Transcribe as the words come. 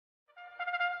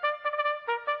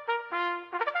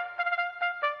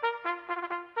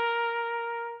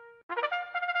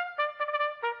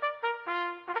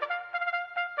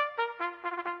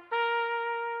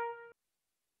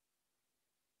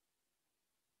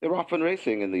They're off and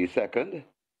racing in the second.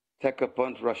 Take a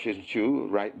Punt rushes through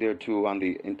right there too on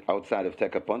the outside of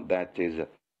Take a Punt. That is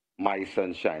My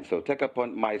Sunshine. So Take a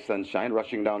Punt, My Sunshine,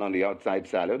 rushing down on the outside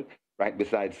Salud. Right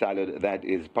beside Salud, that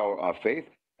is Power of Faith.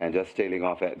 And just tailing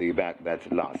off at the back,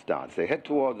 that's Last Dance. They head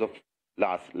towards the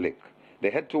last lick.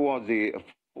 They head towards the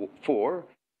 4,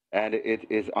 and it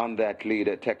is on that lead,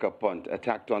 Take a Punt,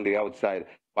 attacked on the outside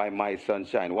by My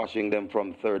Sunshine, watching them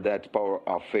from third, that's Power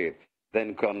of Faith.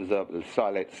 Then comes up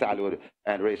Salud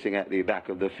and racing at the back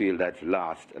of the field, that's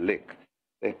Last Lick.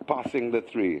 They're passing the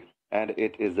 3, and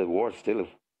it is the war still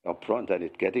up front, and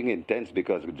it's getting intense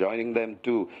because joining them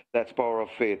too, that's Power of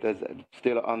Faith, is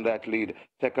still on that lead.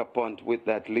 Take a Punt with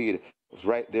that lead.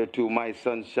 Right there too, My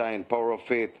Sunshine, Power of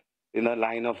Faith in a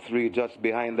line of 3 just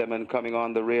behind them and coming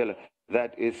on the rail.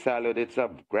 That is Salud. It's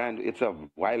a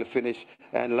wild finish.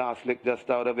 And Last Lick just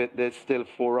out of it. There's still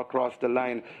 4 across the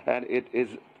line, and it is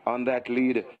on that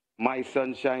lead. My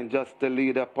Sunshine, just the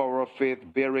leader, Power of Faith,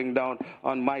 bearing down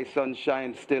on My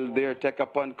Sunshine, still there. Take a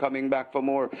Punt coming back for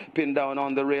more. Pin down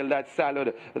on the rail, that's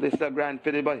Salud. This is a grand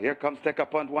finish, but here comes Take a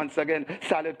Punt once again.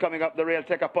 Salud coming up the rail,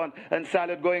 Take a Punt, and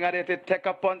Salud going at it. Take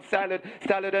a Punt,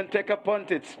 Salud and Take a Punt.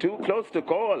 It's too close to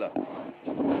call.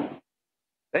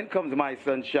 Then comes My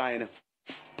Sunshine,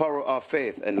 Power of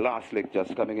Faith, and Last Lick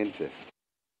just coming in 5th.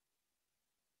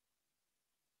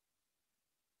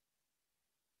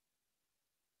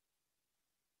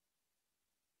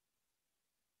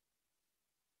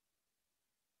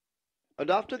 And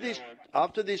after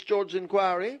this George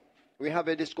inquiry, we have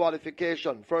a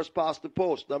disqualification. First past the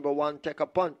post, number 1, Take a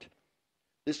Punt.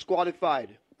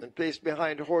 Disqualified and placed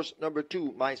behind horse number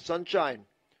 2, My Sunshine,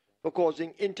 for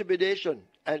causing intimidation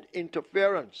and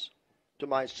interference to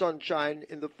My Sunshine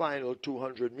in the final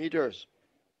 200 meters.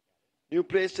 New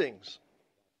placings.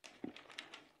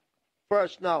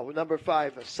 First now, number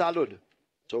 5, Salud.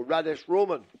 So Raddesh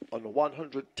Roman on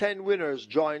 110 winners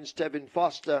joins Tevin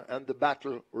Foster and the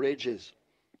battle rages.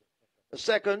 The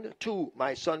second, 2,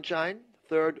 My Sunshine.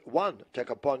 Third, 1, Take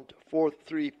a Punt. Fourth,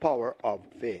 3, Power of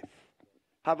Faith.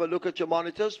 Have a look at your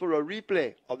monitors for a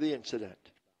replay of the incident.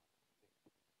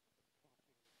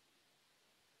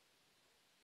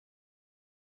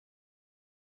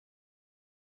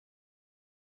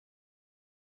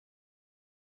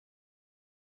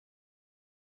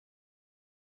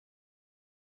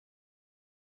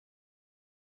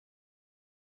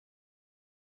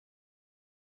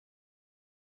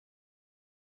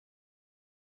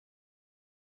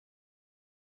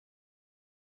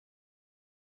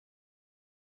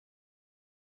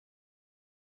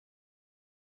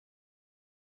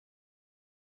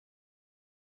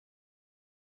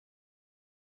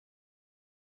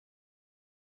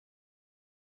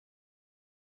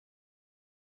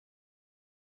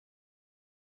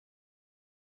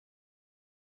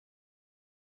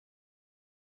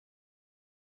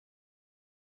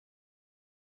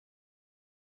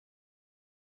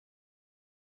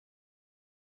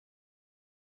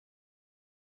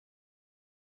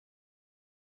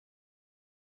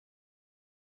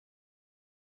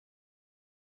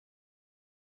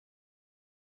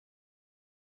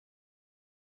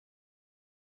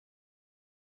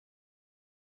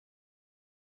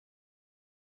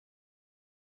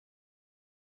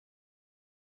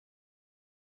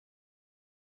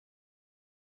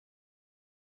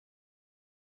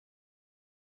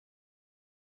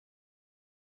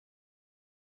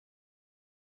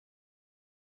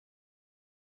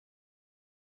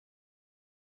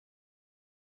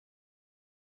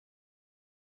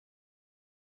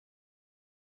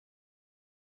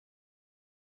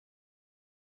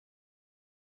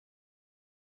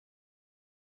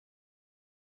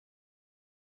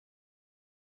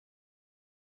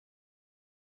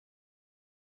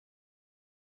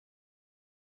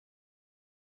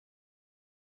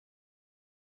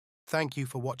 Thank you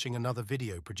for watching another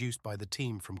video produced by the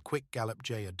team from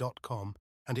QuickGallopJaya.com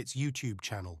and its YouTube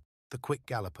channel, The Quick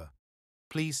Galloper.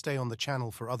 Please stay on the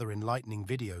channel for other enlightening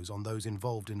videos on those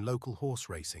involved in local horse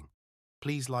racing.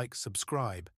 Please like,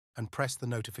 subscribe, and press the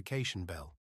notification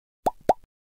bell.